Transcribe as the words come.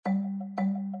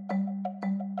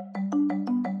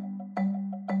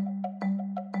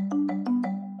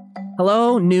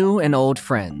Hello, new and old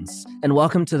friends, and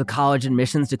welcome to the College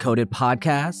Admissions Decoded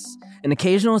podcast, an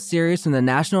occasional series from the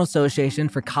National Association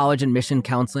for College Admission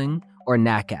Counseling, or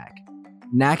NACAC.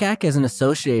 NACAC is an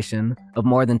association of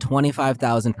more than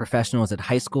 25,000 professionals at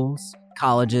high schools,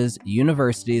 colleges,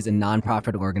 universities, and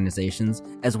nonprofit organizations,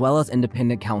 as well as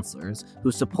independent counselors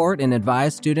who support and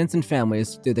advise students and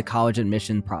families through the college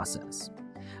admission process.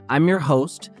 I'm your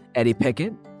host, Eddie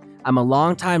Pickett. I'm a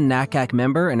longtime NACAC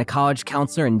member and a college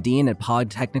counselor and dean at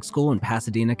Polytechnic School in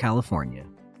Pasadena, California.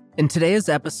 In today's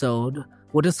episode,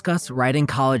 we'll discuss writing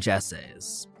college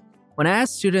essays. When I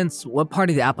ask students what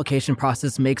part of the application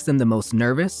process makes them the most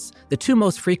nervous, the two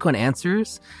most frequent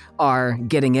answers are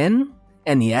getting in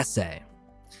and the essay.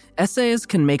 Essays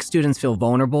can make students feel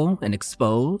vulnerable and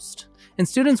exposed, and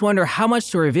students wonder how much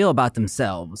to reveal about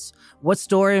themselves, what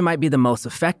story might be the most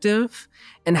effective,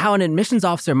 and how an admissions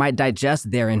officer might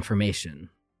digest their information.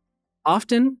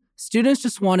 Often, students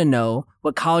just want to know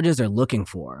what colleges are looking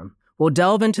for. We'll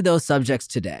delve into those subjects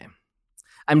today.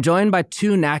 I'm joined by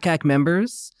two NACAC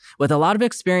members with a lot of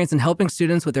experience in helping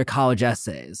students with their college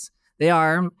essays. They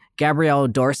are Gabrielle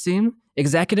Dorsey,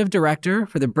 Executive Director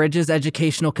for the Bridges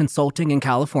Educational Consulting in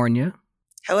California.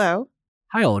 Hello.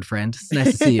 Hi, old friend. It's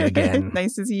nice to see you again.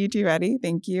 Nice to see you too, Eddie.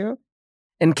 Thank you.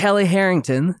 And Kelly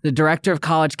Herrington, the Director of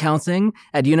College Counseling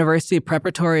at University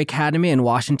Preparatory Academy in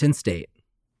Washington State.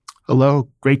 Hello.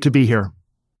 Great to be here.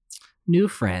 New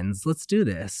friends. Let's do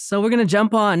this. So we're going to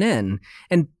jump on in.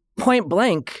 And point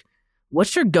blank,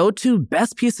 what's your go-to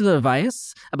best piece of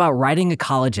advice about writing a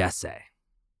college essay?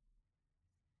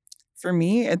 For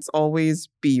me, it's always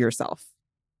be yourself.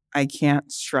 I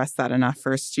can't stress that enough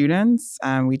for students.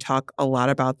 We talk a lot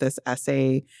about this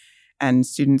essay, and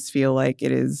students feel like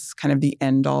it is kind of the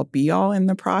end-all, be-all in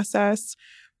the process,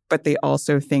 but they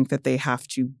also think that they have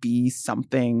to be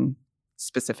something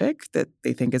specific that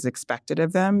they think is expected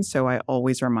of them. So I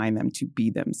always remind them to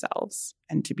be themselves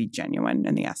and to be genuine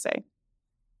in the essay.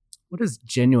 What does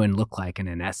genuine look like in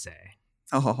an essay?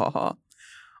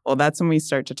 Well, that's when we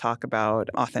start to talk about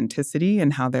authenticity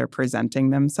and how they're presenting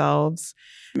themselves.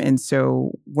 And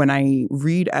so when I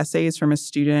read essays from a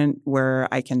student where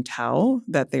I can tell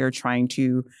that they are trying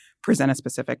to present a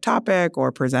specific topic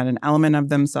or present an element of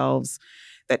themselves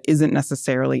that isn't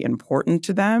necessarily important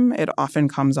to them, it often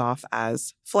comes off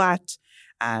as flat,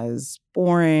 as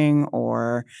boring,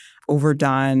 or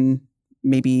overdone,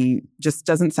 maybe just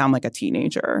doesn't sound like a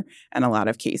teenager in a lot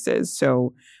of cases.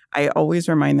 So I always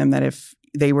remind them that if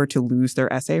they were to lose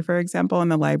their essay, for example, in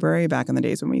the library back in the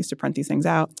days when we used to print these things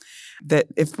out, that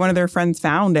if one of their friends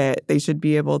found it, they should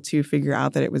be able to figure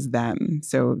out that it was them.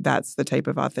 So that's the type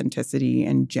of authenticity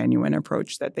and genuine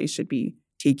approach that they should be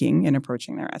taking in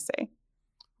approaching their essay.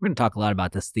 We're going to talk a lot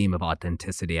about this theme of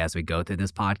authenticity as we go through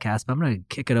this podcast, but I'm going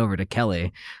to kick it over to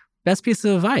Kelly. Best piece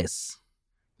of advice?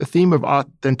 The theme of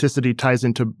authenticity ties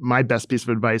into my best piece of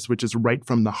advice, which is write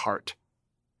from the heart.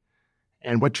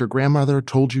 And what your grandmother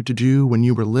told you to do when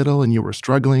you were little and you were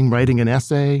struggling writing an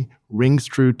essay rings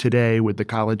true today with the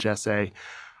college essay.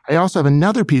 I also have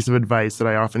another piece of advice that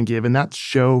I often give, and that's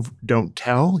show, don't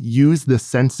tell. Use the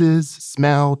senses,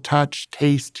 smell, touch,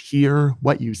 taste, hear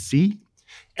what you see,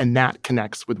 and that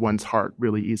connects with one's heart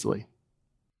really easily.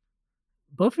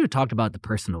 Both of you talked about the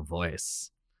personal voice.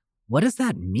 What does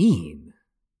that mean?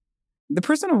 The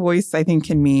personal voice, I think,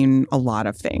 can mean a lot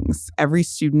of things. Every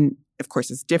student, of course,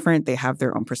 is different. They have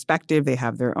their own perspective. They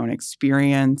have their own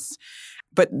experience.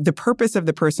 But the purpose of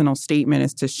the personal statement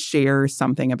is to share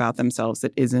something about themselves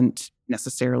that isn't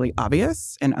necessarily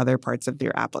obvious in other parts of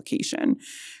their application.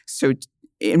 So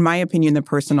in my opinion, the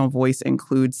personal voice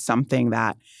includes something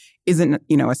that isn't,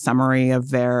 a summary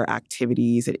of their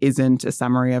activities. It isn't a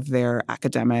summary of their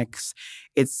academics.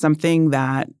 It's something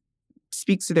that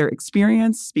speaks to their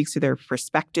experience, speaks to their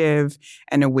perspective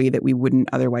in a way that we wouldn't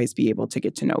otherwise be able to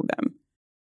get to know them.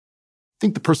 I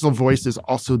think the personal voice is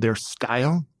also their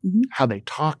style, how they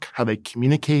talk, how they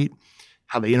communicate,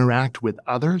 how they interact with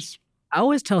others. I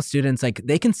always tell students,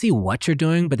 they can see what you're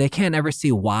doing, but they can't ever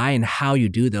see why and how you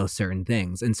do those certain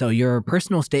things. And so your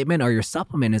personal statement or your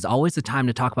supplement is always the time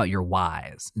to talk about your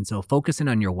whys. And so focusing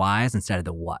on your whys instead of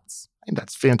the whats. And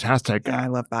that's fantastic. Yeah, I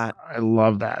love that. I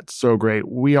love that. So great.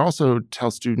 We also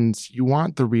tell students you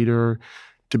want the reader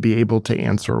to be able to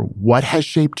answer what has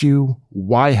shaped you,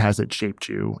 why has it shaped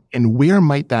you, and where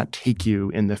might that take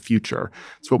you in the future.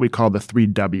 It's what we call the 3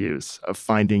 W's of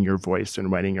finding your voice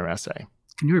and writing your essay.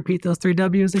 Can you repeat those 3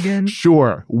 W's again?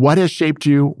 Sure. What has shaped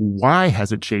you? Why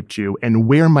has it shaped you? And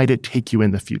where might it take you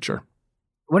in the future?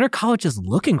 What are colleges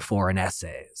looking for in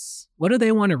essays? What do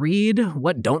they want to read?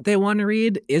 What don't they want to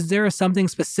read? Is there something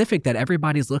specific that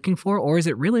everybody's looking for, or is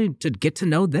it really to get to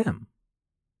know them?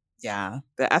 Yeah,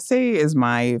 the essay is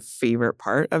my favorite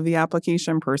part of the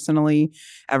application personally.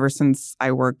 Ever since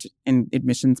I worked in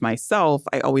admissions myself,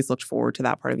 I always looked forward to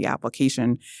that part of the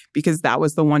application because that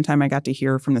was the one time I got to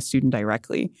hear from the student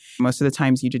directly. Most of the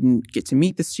times you didn't get to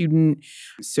meet the student.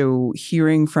 So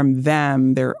hearing from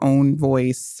them, their own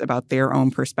voice about their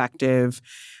own perspective,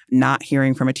 not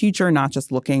hearing from a teacher, not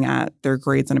just looking at their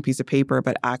grades on a piece of paper,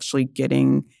 but actually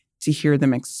getting to hear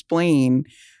them explain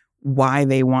why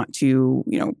they want to,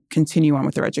 continue on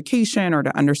with their education or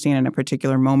to understand in a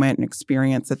particular moment and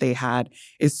experience that they had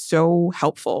is so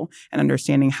helpful in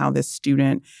understanding how this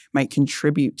student might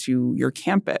contribute to your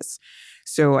campus.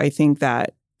 So I think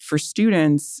that for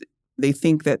students, they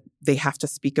think that they have to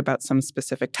speak about some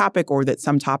specific topic or that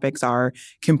some topics are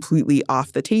completely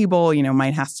off the table.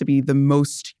 Mine has to be the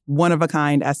most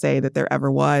one-of-a-kind essay that there ever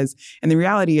was. And the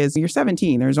reality is you're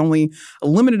 17. There's only a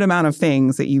limited amount of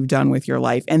things that you've done with your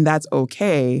life, and that's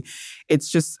okay.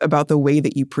 It's just about the way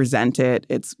that you present it.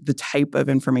 It's the type of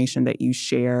information that you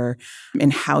share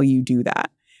and how you do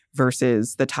that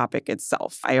versus the topic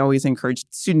itself. I always encourage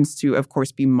students to, of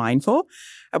course, be mindful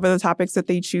about the topics that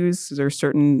they choose. There's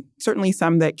certainly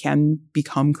some that can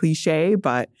become cliche,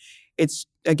 but it's,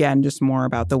 again, just more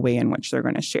about the way in which they're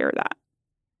going to share that.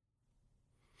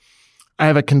 I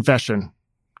have a confession.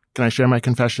 Can I share my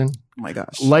confession? Oh my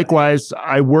gosh. Likewise,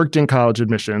 I worked in college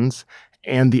admissions,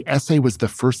 and the essay was the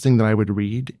first thing that I would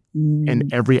read in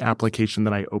every application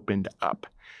that I opened up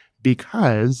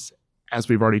because, as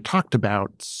we've already talked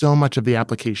about, so much of the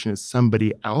application is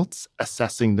somebody else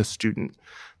assessing the student.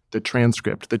 The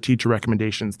transcript, the teacher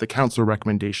recommendations, the counselor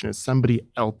recommendation is somebody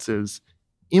else's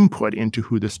input into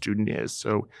who the student is.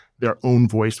 So their own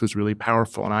voice was really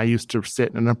powerful. And I used to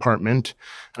sit in an apartment,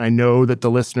 and I know that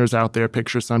the listeners out there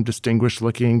picture some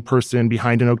distinguished-looking person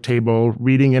behind an oak table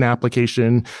reading an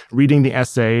application, reading the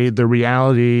essay. The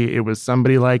reality, it was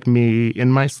somebody like me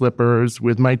in my slippers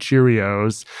with my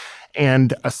Cheerios.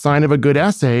 And a sign of a good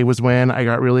essay was when I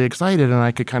got really excited and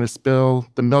I could kind of spill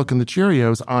the milk and the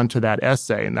Cheerios onto that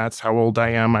essay. And that's how old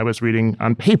I am. I was reading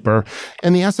on paper.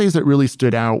 And the essays that really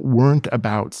stood out weren't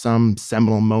about some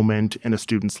seminal moment in a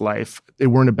student's life. They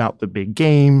weren't about the big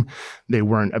game. They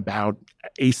weren't about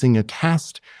acing a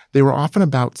test. They were often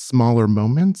about smaller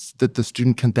moments that the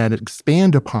student can then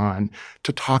expand upon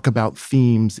to talk about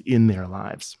themes in their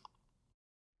lives.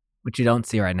 What you don't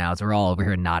see right now is we're all over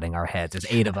here nodding our heads.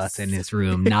 There's 8 of us in this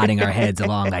room nodding our heads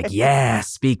along like, yeah,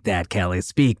 speak that, Kelly,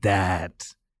 speak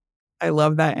that. I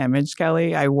love that image,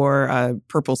 Kelly. I wore a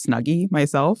purple Snuggie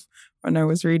myself when I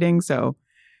was reading, so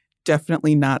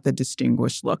definitely not the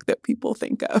distinguished look that people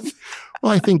think of.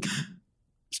 Well, I think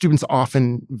students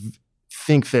often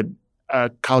think that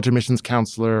a college admissions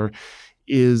counselor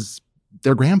is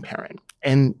their grandparent.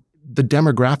 And the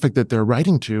demographic that they're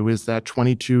writing to is that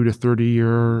 22 to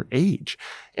 30-year age.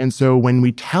 And so when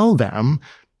we tell them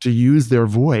to use their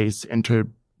voice and to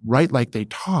write like they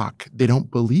talk, they don't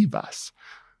believe us.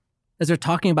 As we're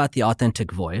talking about the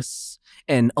authentic voice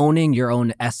and owning your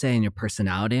own essay and your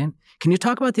personality, can you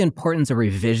talk about the importance of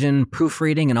revision,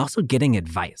 proofreading, and also getting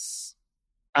advice?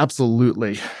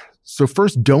 Absolutely. So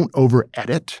first, don't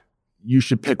over-edit. You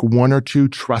should pick 1 or 2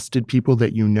 trusted people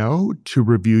that you know to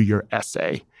review your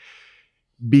essay.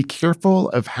 Be careful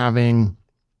of having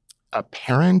a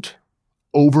parent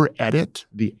over-edit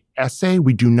the essay.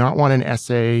 We do not want an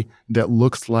essay that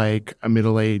looks like a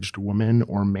middle-aged woman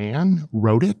or man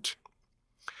wrote it.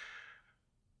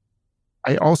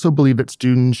 I also believe that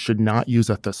students should not use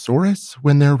a thesaurus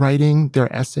when they're writing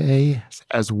their essay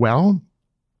as well.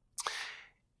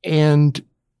 And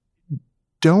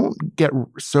don't get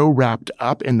so wrapped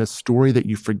up in the story that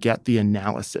you forget the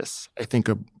analysis. I think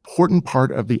an important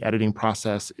part of the editing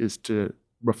process is to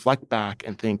reflect back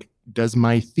and think, does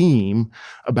my theme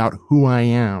about who I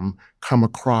am come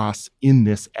across in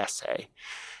this essay?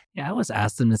 Yeah, I was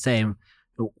asked them to say,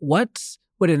 what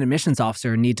would an admissions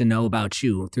officer need to know about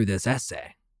you through this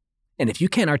essay? And if you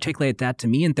can't articulate that to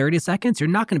me in 30 seconds, you're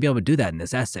not going to be able to do that in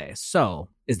this essay. So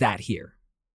is that here?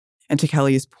 And to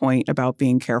Kelly's point about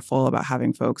being careful about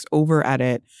having folks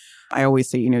over-edit, I always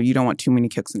say, you don't want too many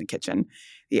cooks in the kitchen.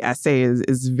 The essay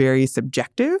is very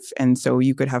subjective. And so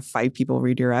you could have 5 people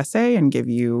read your essay and give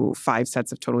you 5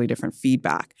 sets of totally different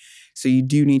feedback. So you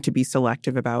do need to be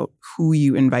selective about who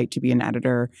you invite to be an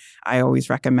editor. I always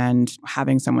recommend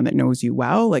having someone that knows you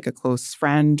well, like a close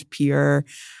friend, peer,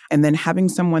 and then having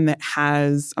someone that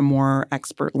has a more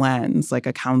expert lens, like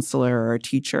a counselor or a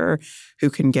teacher who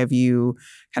can give you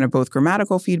kind of both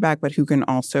grammatical feedback, but who can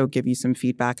also give you some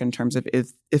feedback in terms of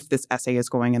if this essay is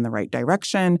going in the right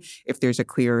direction, if there's a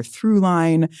clear through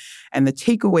line, and the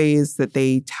takeaways that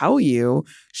they tell you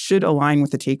should align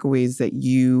with the takeaways that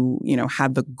you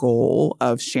had the goal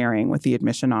of sharing with the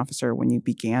admission officer when you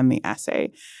began the essay.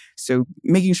 So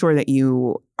making sure that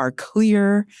you are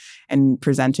clear and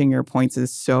presenting your points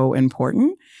is so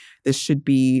important. This should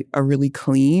be a really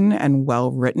clean and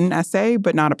well-written essay,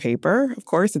 but not a paper. Of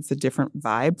course, it's a different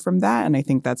vibe from that. And I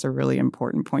think that's a really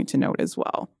important point to note as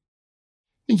well.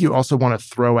 I think you also want to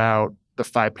throw out the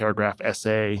 5-paragraph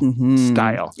essay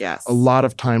style. Yes. A lot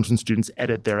of times when students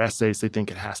edit their essays, they think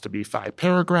it has to be 5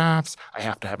 paragraphs. I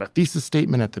have to have a thesis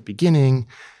statement at the beginning.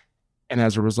 And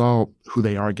as a result, who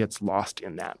they are gets lost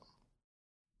in that.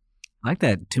 I like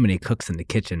that too many cooks in the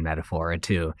kitchen metaphor,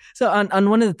 too. So on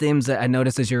one of the themes that I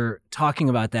noticed as you're talking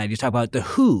about that, you talk about the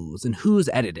who's and who's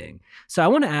editing. So I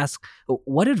want to ask,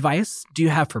 what advice do you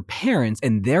have for parents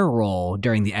in their role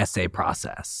during the essay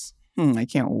process? I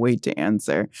can't wait to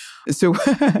answer. So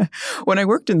when I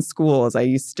worked in schools, I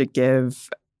used to give,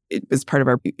 it was part of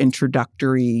our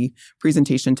introductory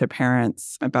presentation to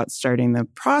parents about starting the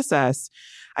process.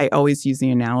 I always use the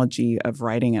analogy of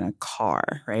riding in a car,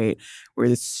 right? Where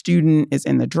the student is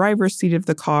in the driver's seat of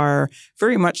the car,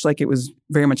 very much like it was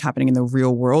very much happening in the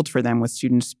real world for them with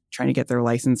students trying to get their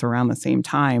license around the same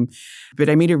time. But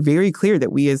I made it very clear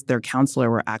that we as their counselor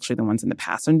were actually the ones in the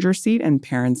passenger seat, and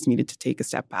parents needed to take a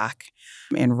step back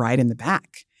and ride in the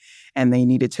back. And they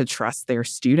needed to trust their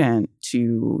student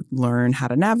to learn how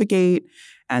to navigate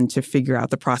and to figure out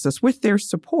the process with their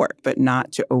support, but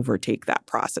not to overtake that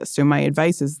process. So my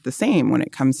advice is the same when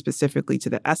it comes specifically to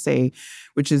the essay,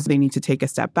 which is they need to take a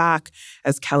step back.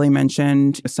 As Kelly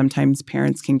mentioned, sometimes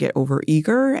parents can get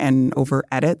overeager and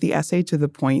over-edit the essay to the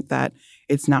point that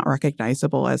it's not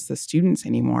recognizable as the students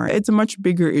anymore. It's a much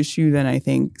bigger issue than I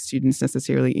think students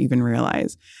necessarily even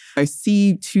realize. I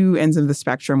see two ends of the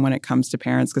spectrum when it comes to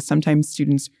parents, because sometimes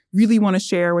students really want to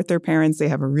share with their parents. They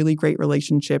have a really great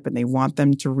relationship and they want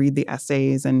them to read the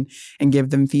essays and give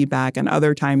them feedback. And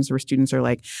other times where students are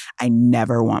like, I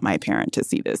never want my parent to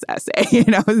see this essay,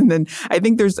 And then I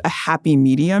think there's a happy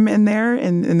medium in there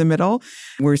in the middle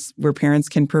where parents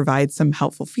can provide some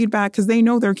helpful feedback because they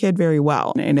know their kid very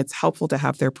well. And it's helpful to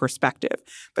have their perspective.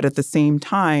 But at the same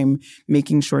time,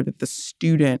 making sure that the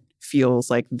student feels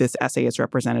like this essay is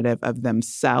representative of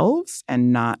themselves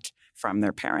and not from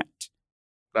their parent.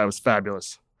 That was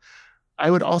fabulous. I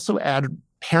would also add,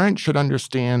 parents should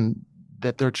understand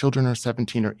that their children are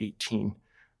 17 or 18,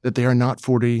 that they are not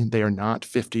 40, they are not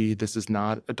 50. This is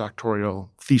not a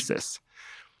doctoral thesis.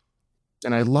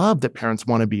 And I love that parents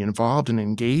want to be involved and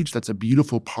engaged. That's a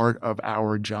beautiful part of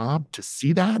our job to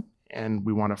see that, and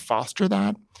we want to foster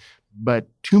that. But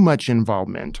too much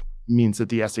involvement means that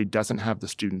the essay doesn't have the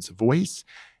student's voice.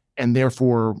 And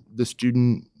therefore, the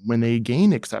student, when they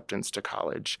gain acceptance to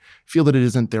college, feel that it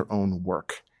isn't their own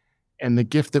work. And the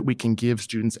gift that we can give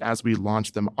students as we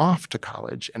launch them off to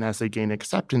college and as they gain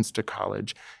acceptance to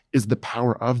college is the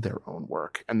power of their own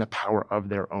work and the power of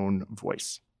their own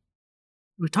voice.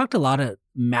 We've talked a lot of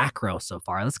macro so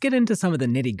far. Let's get into some of the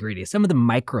nitty-gritty, some of the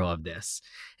micro of this.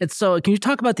 And so can you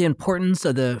talk about the importance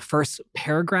of the first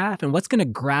paragraph and what's going to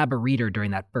grab a reader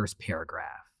during that first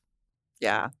paragraph?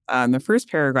 Yeah. The first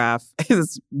paragraph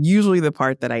is usually the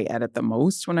part that I edit the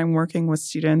most when I'm working with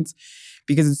students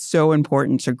because it's so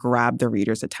important to grab the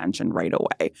reader's attention right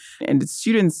away. And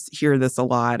students hear this a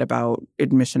lot about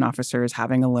admission officers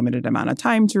having a limited amount of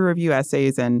time to review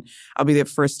essays. And I'll be the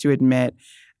first to admit,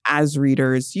 as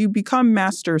readers, you become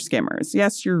master skimmers.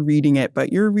 Yes, you're reading it,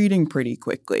 but you're reading pretty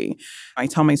quickly. I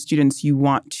tell my students you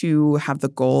want to have the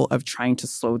goal of trying to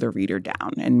slow the reader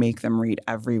down and make them read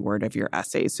every word of your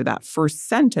essay. So that first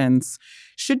sentence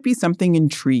should be something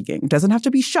intriguing. It doesn't have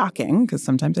to be shocking, because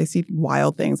sometimes I see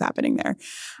wild things happening there.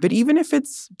 But even if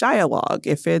it's dialogue,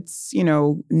 if it's,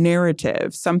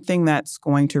 narrative, something that's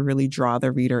going to really draw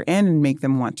the reader in and make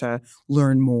them want to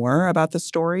learn more about the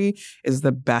story is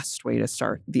the best way to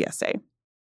start the essay.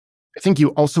 I think you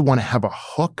also want to have a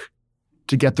hook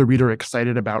to get the reader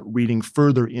excited about reading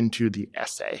further into the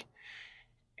essay.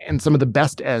 And some of the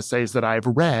best essays that I've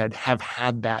read have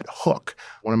had that hook.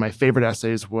 One of my favorite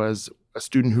essays was a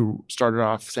student who started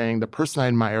off saying, the person I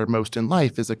admire most in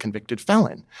life is a convicted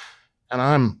felon. And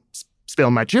I'm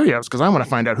spilling my Cheerios because I want to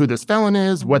find out who this felon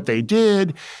is, what they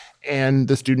did. And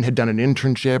the student had done an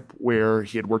internship where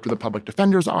he had worked with a public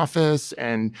defender's office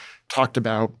and talked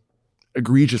about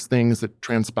egregious things that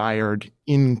transpired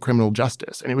in criminal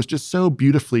justice. And it was just so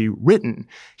beautifully written.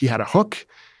 He had a hook.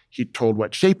 He told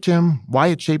what shaped him, why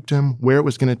it shaped him, where it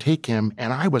was going to take him.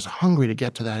 And I was hungry to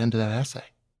get to that end of that essay.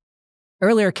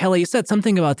 Earlier, Kelly, you said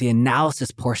something about the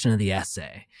analysis portion of the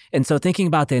essay. And so thinking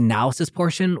about the analysis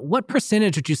portion, what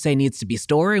percentage would you say needs to be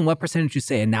story and what percentage would you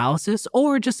say analysis?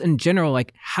 Or just in general,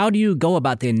 like how do you go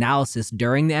about the analysis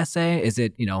during the essay? Is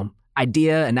it,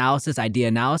 idea analysis,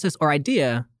 or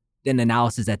idea, then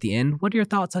analysis at the end? What are your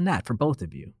thoughts on that for both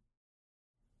of you?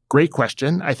 Great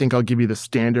question. I think I'll give you the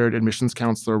standard admissions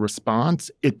counselor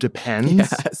response. It depends.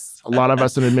 Yes. A lot of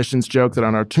us in admissions joke that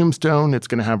on our tombstone, it's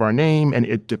going to have our name, and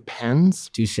it depends.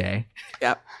 Touché.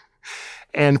 Yep.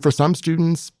 And for some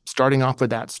students, starting off with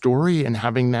that story and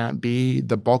having that be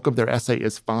the bulk of their essay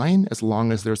is fine, as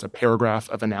long as there's a paragraph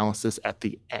of analysis at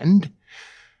the end.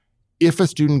 If a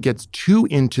student gets too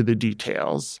into the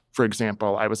details, for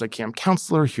example, I was a camp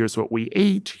counselor, here's what we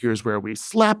ate, here's where we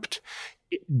slept,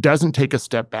 it doesn't take a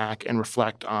step back and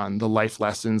reflect on the life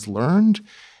lessons learned,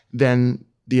 then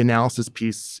the analysis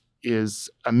piece is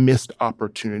a missed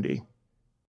opportunity.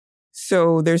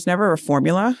 So there's never a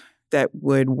formula that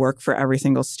would work for every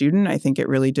single student. I think it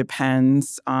really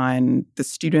depends on the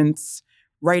student's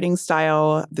writing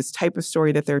style, this type of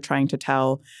story that they're trying to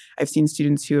tell. I've seen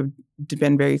students who have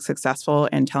been very successful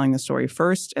in telling the story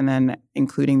first and then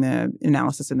including the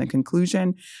analysis in the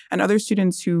conclusion, and other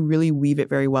students who really weave it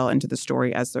very well into the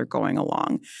story as they're going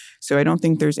along. So I don't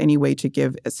think there's any way to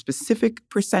give a specific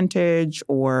percentage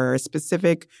or a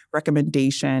specific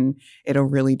recommendation. It'll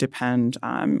really depend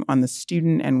on the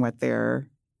student and what their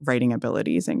writing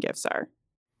abilities and gifts are.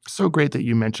 So great that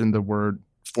you mentioned the word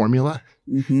formula,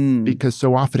 because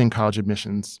so often in college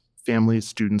admissions, families,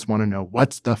 students want to know,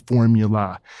 what's the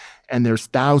formula? And there's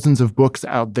thousands of books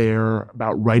out there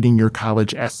about writing your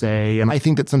college essay. And I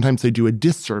think that sometimes they do a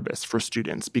disservice for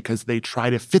students because they try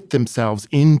to fit themselves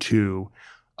into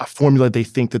a formula they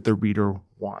think that the reader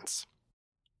wants.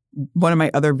 One of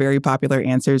my other very popular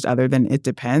answers, other than it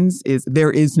depends, is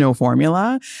there is no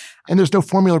formula. And there's no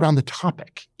formula around the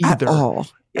topic either. At all.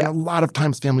 And a lot of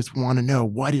times families want to know,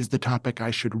 what is the topic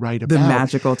I should write about? The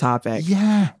magical topic.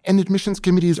 Yeah. And admissions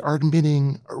committees are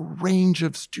admitting a range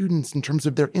of students in terms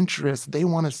of their interests. They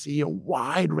want to see a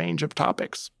wide range of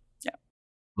topics. Yeah.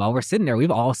 While we're sitting there, we've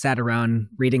all sat around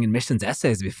reading admissions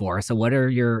essays before. So what are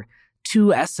your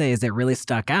 2 essays that really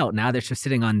stuck out now that you're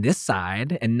sitting on this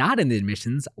side and not in the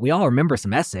admissions? We all remember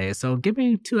some essays. So give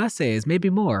me 2 essays, maybe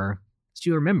more, that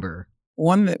you remember.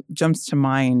 One that jumps to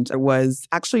mind was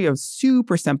actually a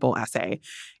super simple essay.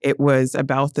 It was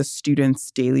about the student's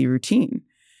daily routine.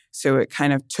 So it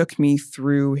kind of took me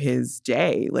through his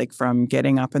day, like from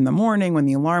getting up in the morning when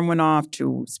the alarm went off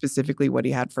to specifically what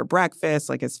he had for breakfast,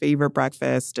 like his favorite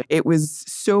breakfast. It was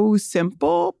so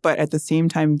simple, but at the same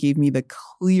time gave me the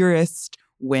clearest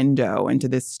window into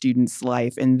this student's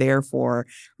life and therefore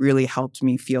really helped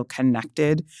me feel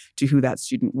connected to who that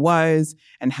student was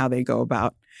and how they go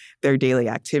about their daily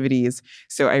activities.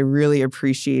 So I really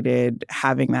appreciated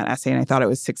having that essay, and I thought it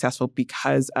was successful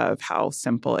because of how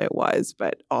simple it was,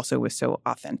 but also was so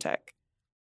authentic.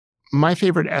 My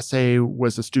favorite essay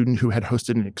was a student who had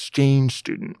hosted an exchange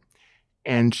student.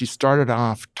 And she started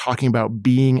off talking about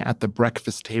being at the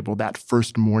breakfast table that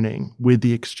first morning with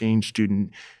the exchange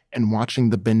student and watching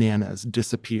the bananas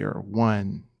disappear.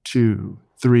 1, 2,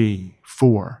 3,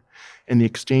 4. And the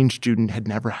exchange student had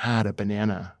never had a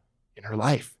banana in her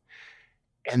life.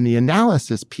 And the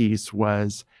analysis piece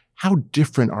was how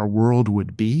different our world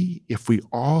would be if we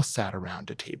all sat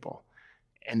around a table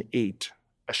and ate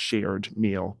a shared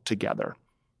meal together.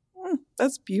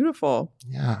 That's beautiful.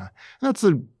 Yeah. That's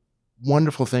a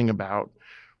wonderful thing about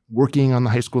working on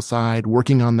the high school side,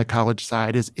 working on the college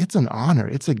side, is it's an honor.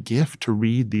 It's a gift to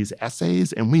read these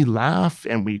essays, and we laugh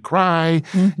and we cry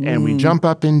and we jump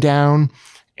up and down.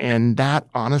 And that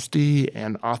honesty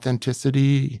and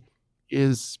authenticity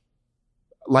is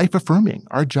life-affirming.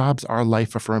 Our jobs are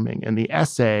life-affirming. And the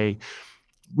essay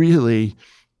really,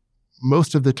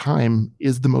 most of the time,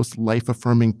 is the most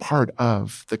life-affirming part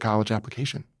of the college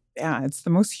application. Yeah, it's the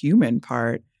most human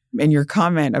part. And your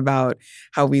comment about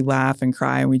how we laugh and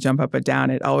cry and we jump up and down,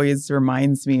 it always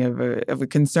reminds me of a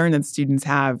concern that students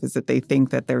have, is that they think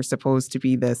that they're supposed to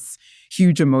be this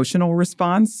huge emotional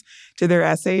response to their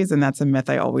essays. And that's a myth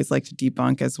I always like to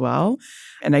debunk as well.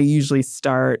 And I usually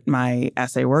start my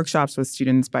essay workshops with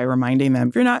students by reminding them,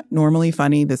 if you're not normally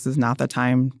funny, this is not the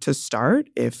time to start.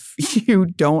 If you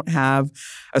don't have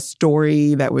a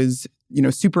story that was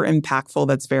super impactful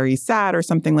that's very sad or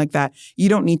something like that, you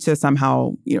don't need to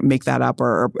somehow, make that up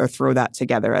or throw that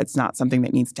together. It's not something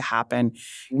that needs to happen.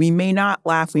 We may not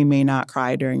laugh, we may not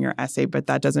cry during your essay, but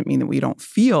that doesn't mean that we don't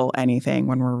feel anything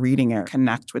when we're reading it,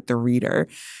 connect with the reader.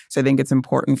 So I think it's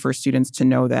important for students to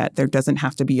know that there doesn't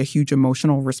have to be a huge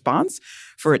emotional response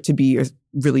for it to be a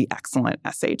really excellent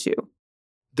essay too.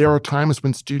 There are times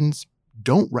when students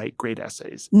don't write great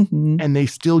essays and they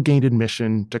still gain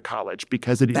admission to college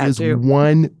because it is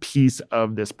one piece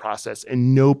of this process,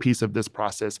 and no piece of this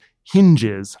process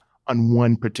hinges on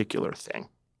one particular thing.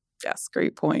 Yes,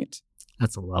 great point.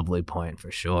 That's a lovely point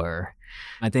for sure.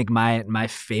 I think my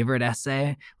favorite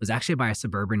essay was actually by a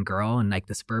suburban girl, and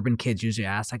the suburban kids usually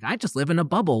ask, I just live in a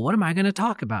bubble. What am I going to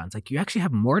talk about? It's you actually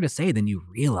have more to say than you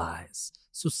realize.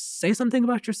 So say something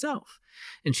about yourself.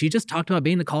 And she just talked about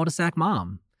being the cul-de-sac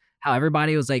mom. How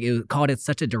everybody was called it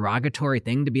such a derogatory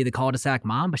thing to be the cul-de-sac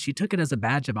mom, but she took it as a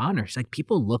badge of honor. She's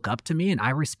people look up to me and I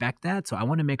respect that. So I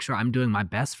want to make sure I'm doing my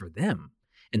best for them.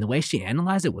 And the way she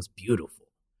analyzed it was beautiful.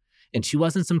 And she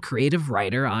wasn't some creative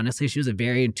writer. Honestly, she was a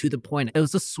very to the point. It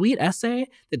was a sweet essay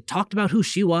that talked about who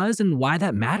she was and why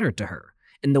that mattered to her.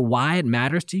 And the why it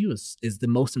matters to you is the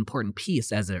most important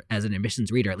piece as an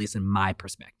admissions reader, at least in my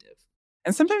perspective.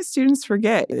 And sometimes students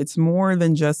forget it's more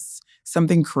than just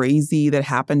something crazy that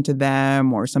happened to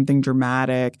them or something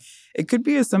dramatic. It could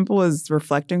be as simple as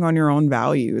reflecting on your own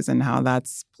values and how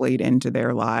that's played into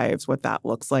their lives, what that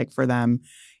looks like for them.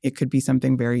 It could be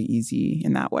something very easy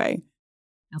in that way.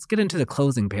 Let's get into the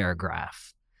closing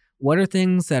paragraph. What are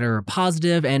things that are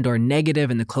positive and or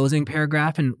negative in the closing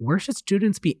paragraph, and where should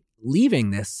students be leaving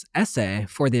this essay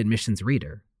for the admissions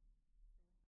reader?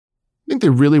 I think they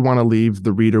really want to leave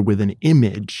the reader with an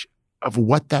image of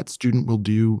what that student will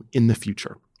do in the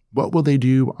future. What will they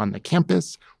do on the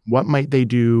campus? What might they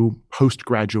do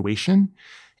post-graduation?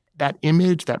 That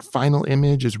image, that final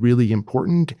image, is really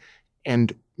important.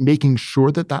 And making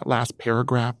sure that that last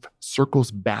paragraph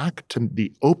circles back to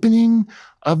the opening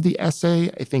of the essay,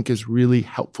 I think, is really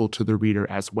helpful to the reader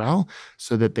as well,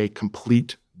 so that they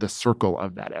complete the circle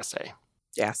of that essay.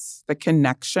 Yes, the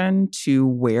connection to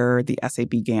where the essay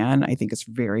began, I think, is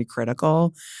very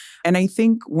critical. And I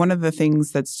think one of the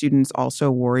things that students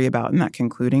also worry about in that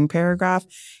concluding paragraph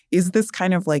is this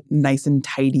kind of nice and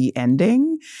tidy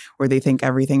ending where they think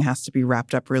everything has to be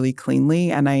wrapped up really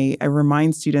cleanly. And I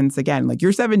remind students again,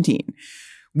 you're 17.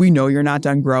 We know you're not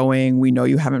done growing. We know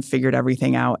you haven't figured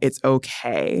everything out. It's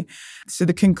okay. So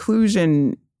the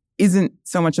conclusion isn't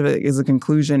so much of it as a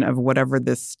conclusion of whatever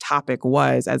this topic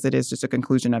was as it is just a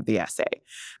conclusion of the essay.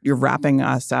 You're wrapping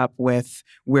us up with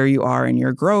where you are in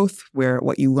your growth,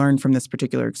 what you learned from this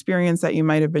particular experience that you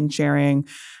might have been sharing.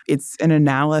 It's an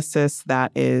analysis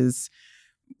that is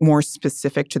more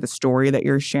specific to the story that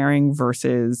you're sharing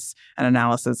versus an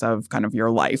analysis of kind of your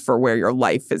life or where your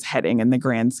life is heading in the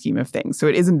grand scheme of things. So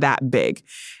it isn't that big.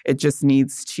 It just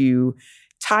needs to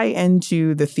tie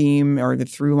into the theme or the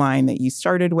through line that you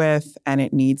started with, and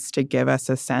it needs to give us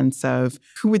a sense of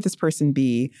who would this person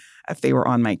be if they were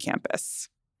on my campus.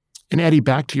 And Eddie,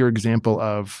 back to your example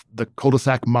of the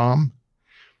cul-de-sac mom,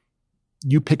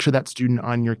 you picture that student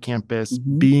on your campus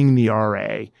being the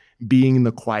RA, being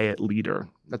the quiet leader.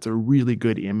 That's a really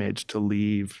good image to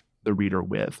leave the reader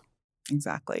with.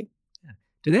 Exactly.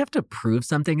 Do they have to prove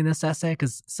something in this essay?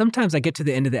 Because sometimes I get to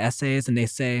the end of the essays and they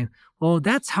say, well,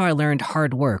 that's how I learned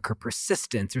hard work or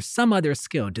persistence or some other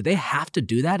skill. Do they have to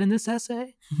do that in this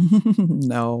essay?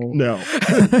 No.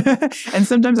 And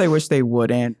sometimes I wish they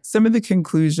wouldn't. Some of the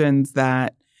conclusions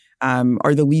that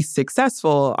are the least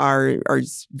successful are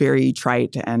very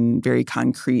trite and very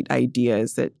concrete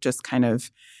ideas that just kind of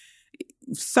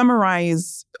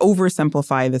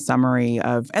oversimplify the summary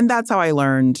of, and that's how I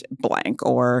learned blank,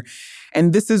 or,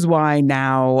 and this is why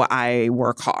now I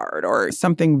work hard, or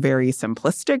something very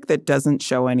simplistic that doesn't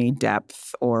show any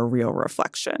depth or real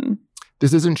reflection.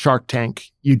 This isn't Shark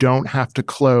Tank. You don't have to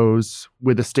close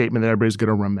with a statement that everybody's going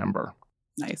to remember.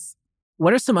 Nice.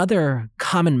 What are some other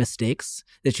common mistakes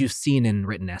that you've seen in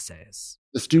written essays?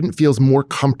 The student feels more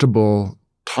comfortable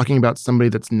talking about somebody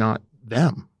that's not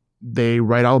them. They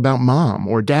write all about mom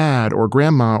or dad or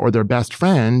grandma or their best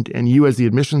friend, and you as the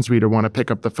admissions reader want to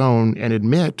pick up the phone and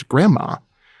admit grandma.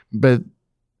 But at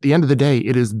the end of the day,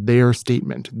 it is their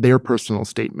statement, their personal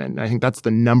statement. And I think that's the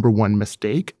number one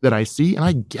mistake that I see, and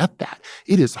I get that.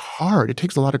 It is hard. It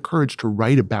takes a lot of courage to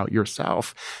write about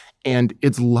yourself, and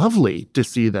it's lovely to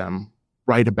see them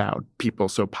write about people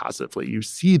so positively. You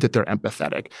see that they're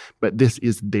empathetic, but this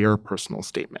is their personal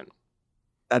statement.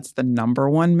 That's the number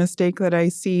one mistake that I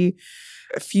see.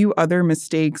 A few other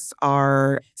mistakes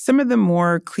are some of the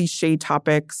more cliche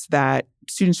topics that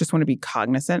students just want to be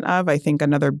cognizant of. I think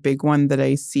another big one that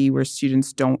I see where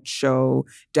students don't show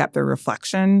depth or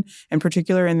reflection, in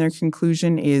particular in their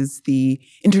conclusion, is the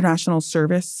international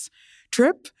service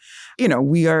trip.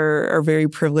 We are very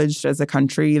privileged as a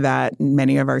country that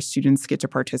many of our students get to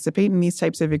participate in these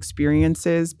types of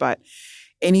experiences, but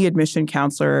any admission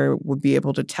counselor would be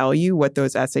able to tell you what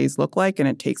those essays look like, and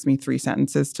it takes me 3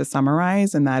 sentences to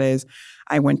summarize, and that is,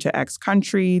 I went to X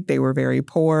country, they were very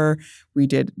poor, we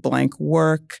did blank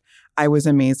work, I was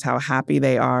amazed how happy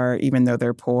they are, even though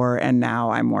they're poor, and now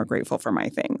I'm more grateful for my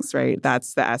things, right?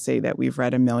 That's the essay that we've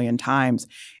read a million times.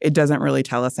 It doesn't really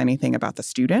tell us anything about the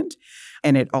student,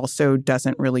 and it also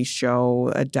doesn't really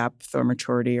show a depth or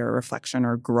maturity or reflection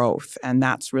or growth. And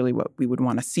that's really what we would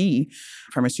want to see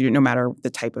from a student, no matter the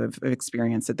type of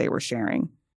experience that they were sharing.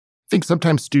 I think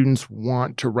sometimes students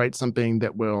want to write something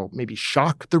that will maybe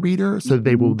shock the reader, so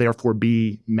they will therefore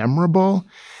be memorable.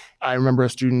 I remember a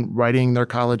student writing their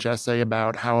college essay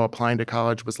about how applying to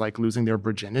college was like losing their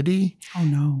virginity. Oh,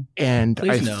 no. And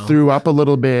Please I no. threw up a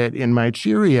little bit in my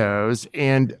Cheerios.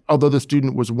 And although the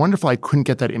student was wonderful, I couldn't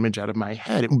get that image out of my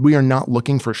head. We are not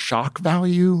looking for shock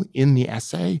value in the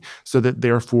essay so that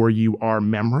therefore you are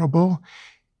memorable.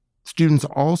 Students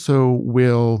also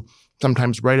will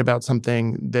sometimes write about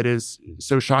something that is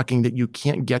so shocking that you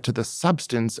can't get to the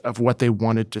substance of what they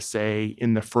wanted to say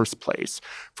in the first place.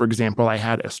 For example, I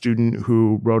had a student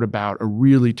who wrote about a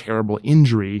really terrible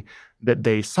injury that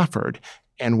they suffered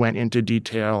and went into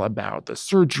detail about the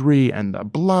surgery and the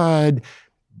blood.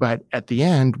 But at the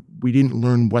end, we didn't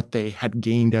learn what they had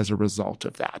gained as a result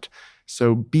of that.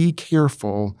 So be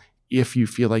careful if you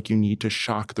feel like you need to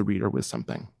shock the reader with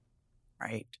something.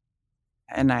 Right.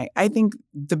 And I think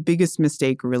the biggest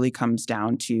mistake really comes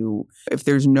down to if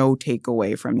there's no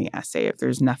takeaway from the essay, if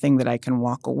there's nothing that I can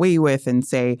walk away with and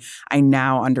say, I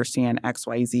now understand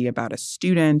XYZ about a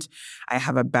student, I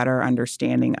have a better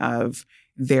understanding of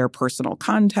their personal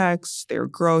context, their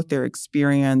growth, their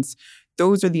experience.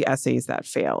 Those are the essays that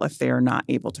fail if they are not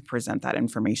able to present that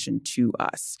information to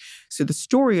us. So the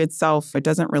story itself, it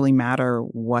doesn't really matter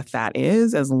what that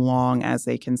is, as long as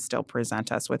they can still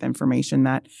present us with information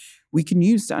that we can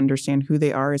use to understand who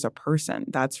they are as a person.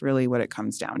 That's really what it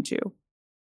comes down to.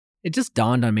 It just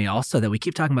dawned on me also that we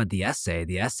keep talking about the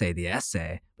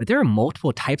essay, but there are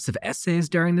multiple types of essays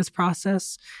during this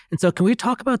process. And so can we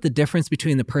talk about the difference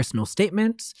between the personal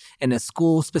statement and a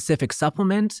school-specific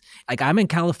supplement? Like, I'm in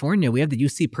California. We have the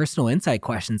UC personal insight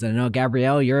questions. And I know,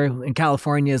 Gabrielle, you're in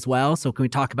California as well. So can we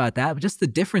talk about that? But just the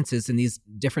differences in these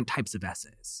different types of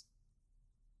essays.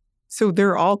 So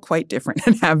they're all quite different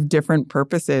and have different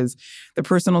purposes. The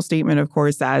personal statement, of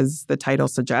course, as the title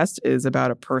suggests, is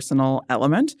about a personal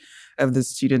element of the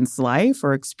student's life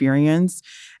or experience.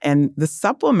 And the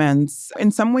supplements,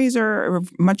 in some ways, are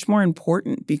much more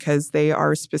important because they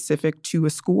are specific to a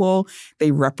school.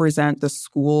 They represent the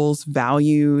school's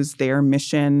values, their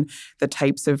mission, the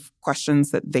types of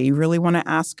questions that they really want to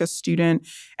ask a student,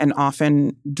 and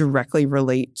often directly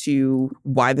relate to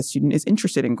why the student is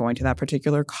interested in going to that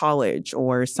particular college,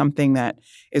 or something that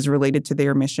is related to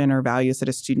their mission or values that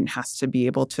a student has to be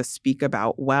able to speak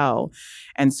about well.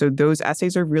 And so those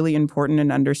essays are really important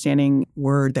in understanding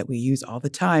word that we use all the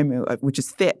time, which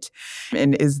is fit.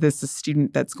 And is this a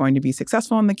student that's going to be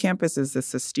successful on the campus? Is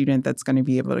this a student that's going to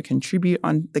be able to contribute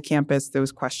on the campus?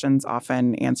 Those questions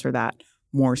often answer that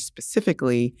more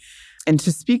specifically. And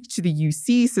to speak to the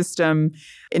UC system,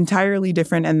 entirely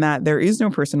different in that there is no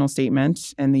personal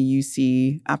statement in the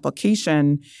UC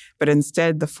application, but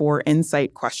instead the 4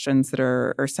 insight questions that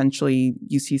are essentially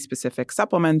UC-specific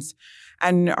supplements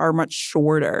and are much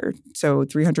shorter. So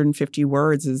 350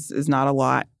 words is not a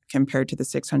lot compared to the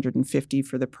 650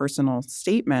 for the personal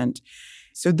statement.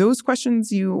 So those questions,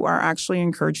 you are actually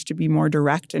encouraged to be more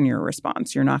direct in your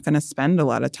response. You're not going to spend a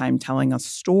lot of time telling a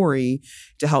story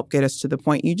to help get us to the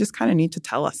point. You just kind of need to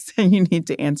tell us. You need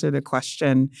to answer the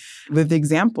question with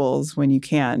examples when you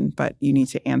can, but you need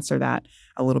to answer that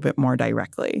a little bit more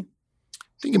directly.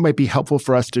 I think it might be helpful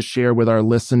for us to share with our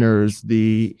listeners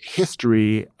the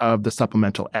history of the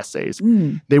supplemental essays.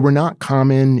 They were not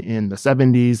common in the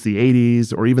 70s, the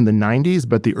 80s, or even the 90s,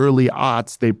 but the early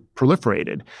aughts, they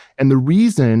proliferated. And the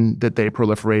reason that they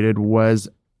proliferated was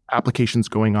applications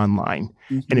going online.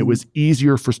 And it was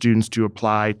easier for students to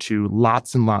apply to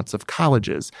lots and lots of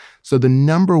colleges. So the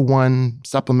number one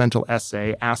supplemental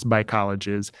essay asked by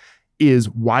colleges is,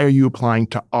 why are you applying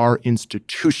to our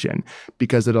institution?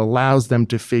 Because it allows them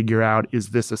to figure out, is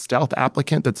this a stealth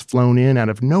applicant that's flown in out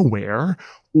of nowhere?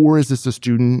 Or is this a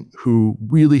student who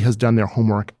really has done their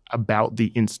homework about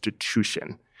the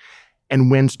institution? And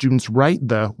when students write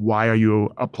the, why are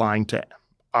you applying to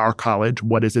our college?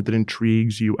 What is it that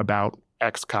intrigues you about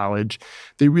X college?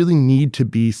 They really need to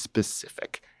be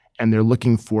specific. And they're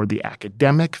looking for the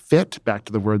academic fit, back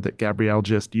to the word that Gabrielle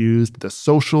just used, the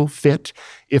social fit.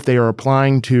 If they are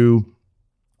applying to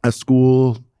a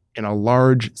school in a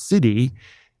large city,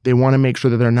 they want to make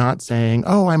sure that they're not saying,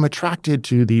 oh, I'm attracted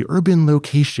to the urban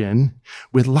location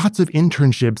with lots of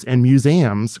internships and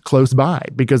museums close by,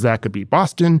 because that could be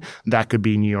Boston, that could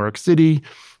be New York City,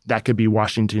 that could be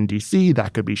Washington, D.C.,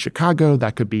 that could be Chicago,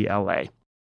 that could be L.A.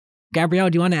 Gabrielle,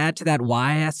 do you want to add to that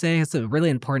why essay? It's a really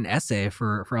important essay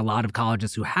for a lot of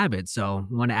colleges who have it. So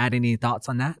you want to add any thoughts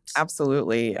on that?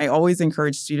 Absolutely. I always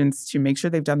encourage students to make sure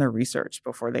they've done their research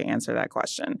before they answer that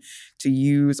question, to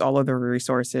use all of the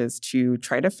resources to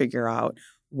try to figure out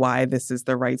why this is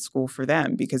the right school for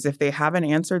them. Because if they have an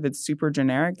answer that's super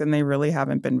generic, then they really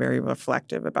haven't been very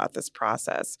reflective about this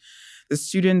process. The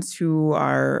students who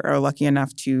are lucky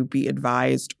enough to be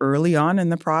advised early on in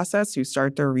the process, who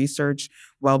start their research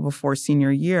well before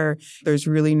senior year, there's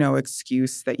really no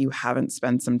excuse that you haven't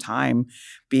spent some time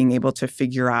being able to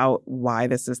figure out why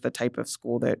this is the type of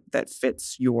school that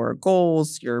fits your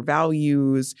goals, your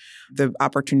values, the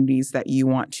opportunities that you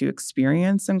want to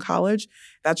experience in college.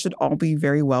 That should all be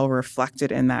very well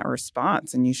reflected in that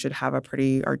response, and you should have a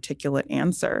pretty articulate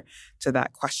answer to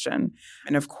that question.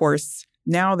 And of course,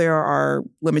 now there are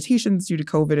limitations due to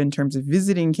COVID in terms of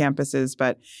visiting campuses,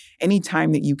 but any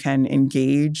time that you can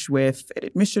engage with an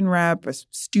admission rep, a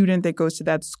student that goes to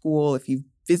that school, if you've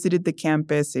visited the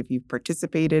campus, if you've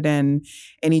participated in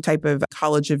any type of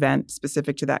college event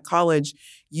specific to that college,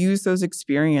 use those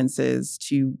experiences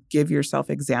to give yourself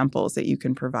examples that you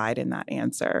can provide in that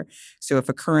answer. So if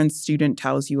a current student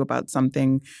tells you about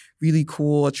something really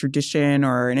cool, a tradition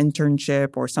or an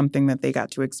internship or something that they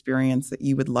got to experience that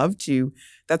you would love to,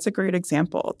 that's a great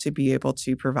example to be able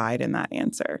to provide in that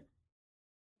answer.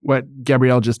 What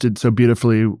Gabrielle just did so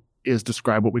beautifully is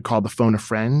describe what we call the phone a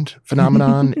friend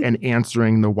phenomenon and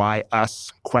answering the why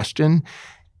us question.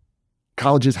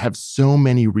 Colleges have so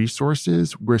many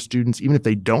resources where students, even if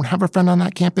they don't have a friend on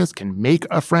that campus, can make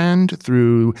a friend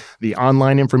through the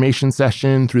online information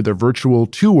session, through the virtual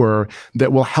tour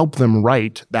that will help them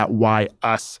write that why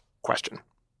us question.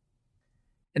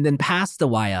 And then past the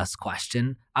why us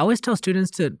question, I always tell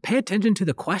students to pay attention to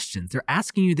the questions. They're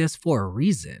asking you this for a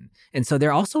reason. And so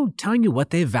they're also telling you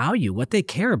what they value, what they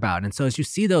care about. And so as you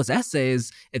see those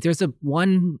essays, if there's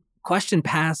one question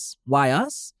past why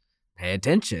us, pay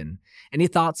attention. Any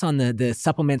thoughts on the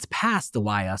supplements past the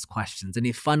why us questions?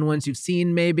 Any fun ones you've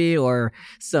seen maybe, or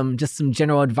some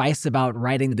general advice about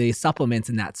writing the supplements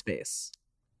in that space?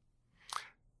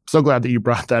 So glad that you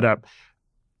brought that up.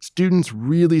 Students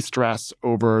really stress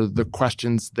over the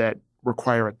questions that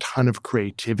require a ton of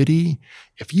creativity.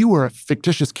 If you were a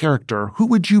fictitious character, who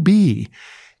would you be?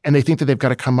 And they think that they've got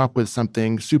to come up with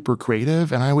something super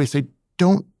creative. And I always say,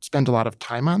 don't spend a lot of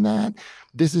time on that.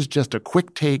 This is just a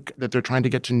quick take that they're trying to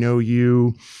get to know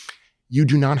you. You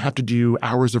do not have to do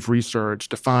hours of research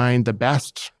to find the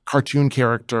best cartoon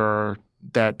character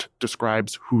that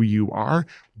describes who you are.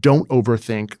 Don't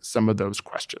overthink some of those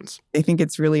questions. I think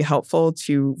it's really helpful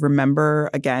to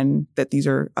remember, again, that these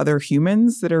are other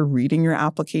humans that are reading your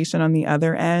application on the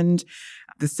other end.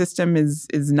 The system is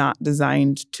not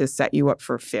designed to set you up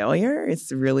for failure.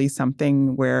 It's really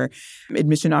something where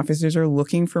admission officers are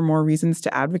looking for more reasons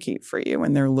to advocate for you,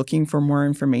 and they're looking for more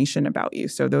information about you.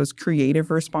 So those creative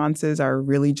responses are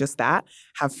really just that.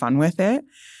 Have fun with it.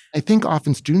 I think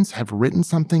often students have written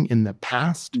something in the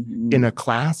past in a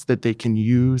class that they can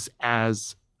use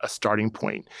as a starting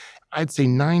point. I'd say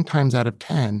 9 times out of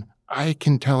 10, I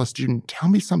can tell a student, tell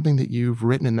me something that you've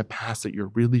written in the past that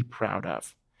you're really proud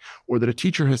of, or that a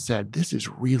teacher has said, this is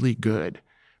really good.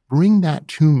 Bring that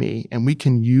to me, and we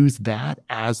can use that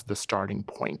as the starting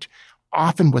point.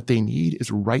 Often what they need is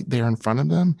right there in front of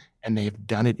them, and they have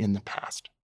done it in the past.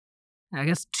 I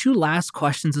guess 2 last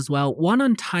questions as well. One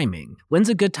on timing. When's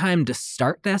a good time to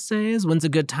start the essays? When's a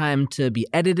good time to be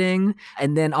editing?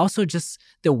 And then also just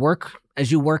the work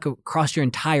as you work across your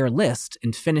entire list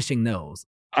and finishing those.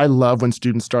 I love when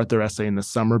students start their essay in the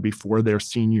summer before their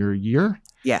senior year.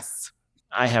 Yes.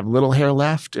 I have little hair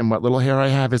left, and what little hair I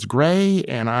have is gray,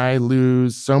 and I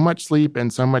lose so much sleep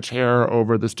and so much hair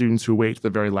over the students who wait to the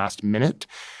very last minute.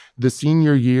 The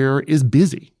senior year is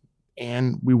busy.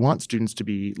 And we want students to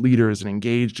be leaders and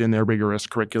engaged in their rigorous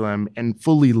curriculum and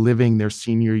fully living their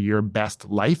senior year best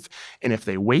life. And if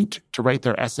they wait to write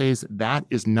their essays, that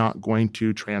is not going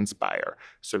to transpire.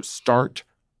 So start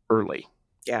early.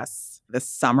 Yes. The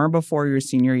summer before your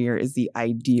senior year is the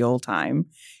ideal time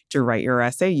to write your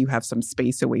essay. You have some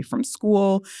space away from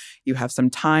school. You have some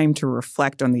time to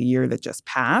reflect on the year that just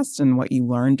passed and what you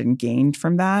learned and gained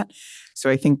from that. So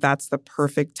I think that's the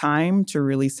perfect time to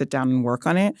really sit down and work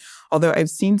on it. Although I've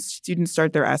seen students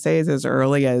start their essays as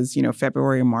early as,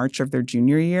 February and March of their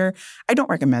junior year. I don't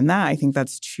recommend that. I think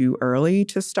that's too early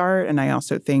to start. And I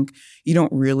also think you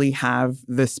don't really have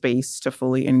the space to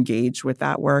fully engage with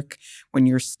that work when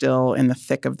you're still in the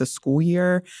thick of the school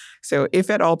year. So if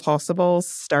at all possible,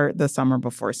 start the summer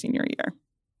before senior year.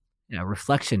 Yeah,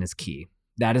 reflection is key.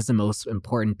 That is the most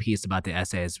important piece about the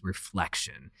essay is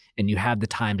reflection. And you have the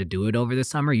time to do it over the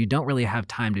summer. You don't really have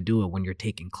time to do it when you're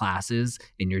taking classes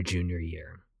in your junior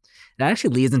year. That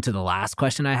actually leads into the last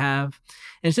question I have.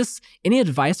 And it's just any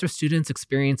advice for students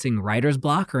experiencing writer's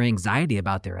block or anxiety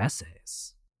about their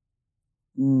essays?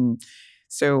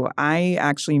 So I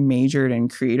actually majored in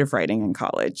creative writing in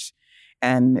college.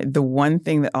 And the one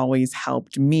thing that always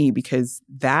helped me, because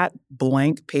that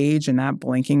blank page and that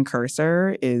blinking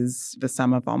cursor is the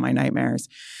sum of all my nightmares.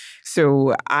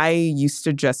 So I used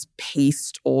to just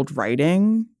paste old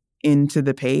writing into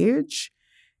the page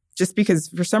just because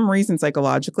for some reason,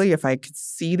 psychologically, if I could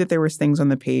see that there was things on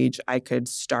the page, I could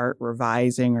start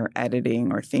revising or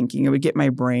editing or thinking. It would get my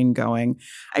brain going.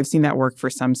 I've seen that work for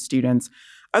some students.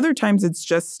 Other times it's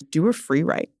just do a free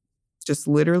write. Just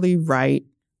literally write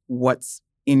what's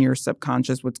in your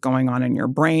subconscious, what's going on in your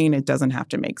brain. It doesn't have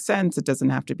to make sense. It doesn't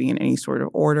have to be in any sort of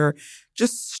order.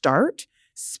 Just start,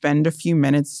 spend a few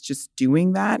minutes just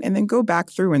doing that, and then go back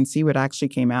through and see what actually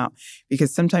came out.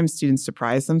 Because sometimes students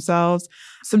surprise themselves.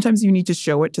 Sometimes you need to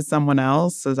show it to someone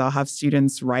else. So I'll have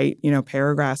students write,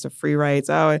 paragraphs of free writes.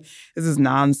 Oh, this is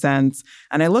nonsense.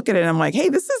 And I look at it and I'm like, hey,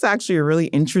 this is actually a really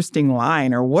interesting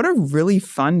line, or what a really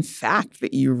fun fact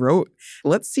that you wrote.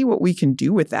 Let's see what we can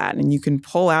do with that. And you can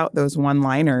pull out those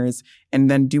one-liners and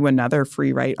then do another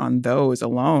free write on those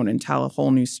alone and tell a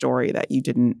whole new story that you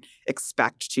didn't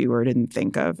expect to or didn't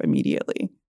think of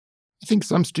immediately. I think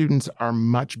some students are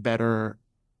much better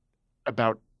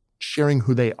about sharing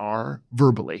who they are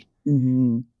verbally.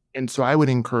 Mm-hmm. And so I would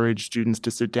encourage students to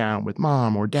sit down with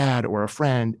mom or dad or a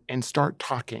friend and start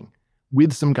talking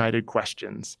with some guided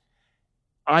questions.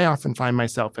 I often find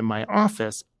myself in my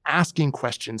office asking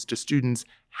questions to students,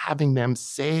 having them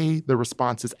say the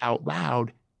responses out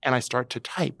loud, and I start to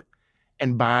type.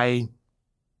 And by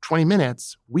 20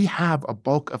 minutes, we have a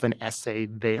bulk of an essay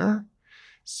there.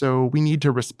 So we need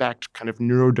to respect kind of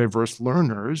neurodiverse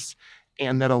learners,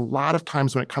 and that a lot of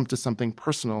times when it comes to something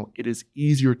personal, it is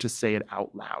easier to say it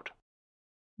out loud.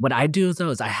 What I do, though,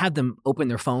 is I have them open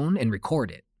their phone and record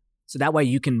it. So that way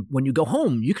you can, when you go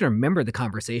home, you can remember the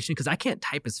conversation because I can't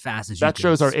type as fast as you can. That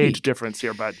shows our speak. age difference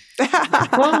here, bud.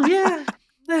 Well, yeah,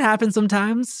 that happens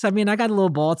sometimes. I mean, I got a little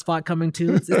bald spot coming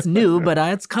too. It's new, but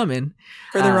it's coming.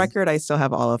 For the record, I still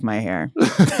have all of my hair.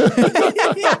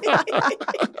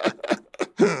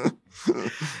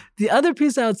 The other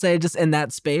piece I would say just in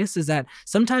that space is that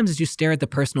sometimes as you stare at the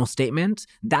personal statement,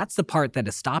 that's the part that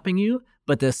is stopping you.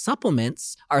 But the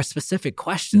supplements are specific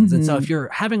questions. Mm-hmm. And so if you're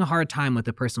having a hard time with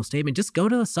the personal statement, just go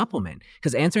to a supplement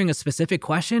because answering a specific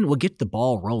question will get the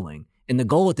ball rolling. And the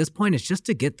goal at this point is just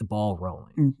to get the ball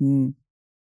rolling. Mm-hmm.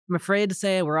 I'm afraid to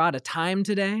say we're out of time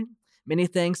today. Many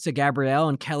thanks to Gabrielle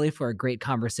and Kelly for a great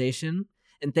conversation.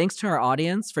 And thanks to our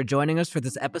audience for joining us for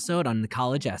this episode on the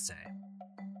College Essay.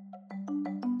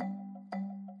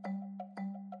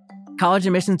 College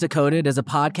Admissions Decoded is a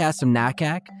podcast from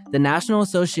NACAC, the National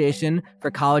Association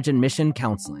for College Admission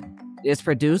Counseling. It is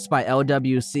produced by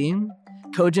LWC.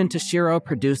 Kojin Toshiro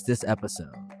produced this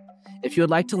episode. If you would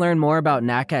like to learn more about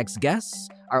NACAC's guests,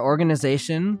 our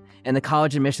organization, and the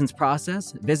college admissions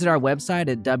process, visit our website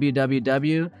at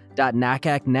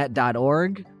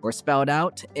www.nacacnet.org or spelled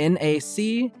out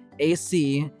NACACNET.org.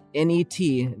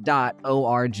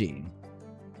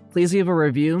 Please leave a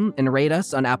review and rate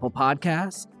us on Apple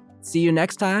Podcasts. See you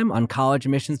next time on College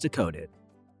Admissions Decoded.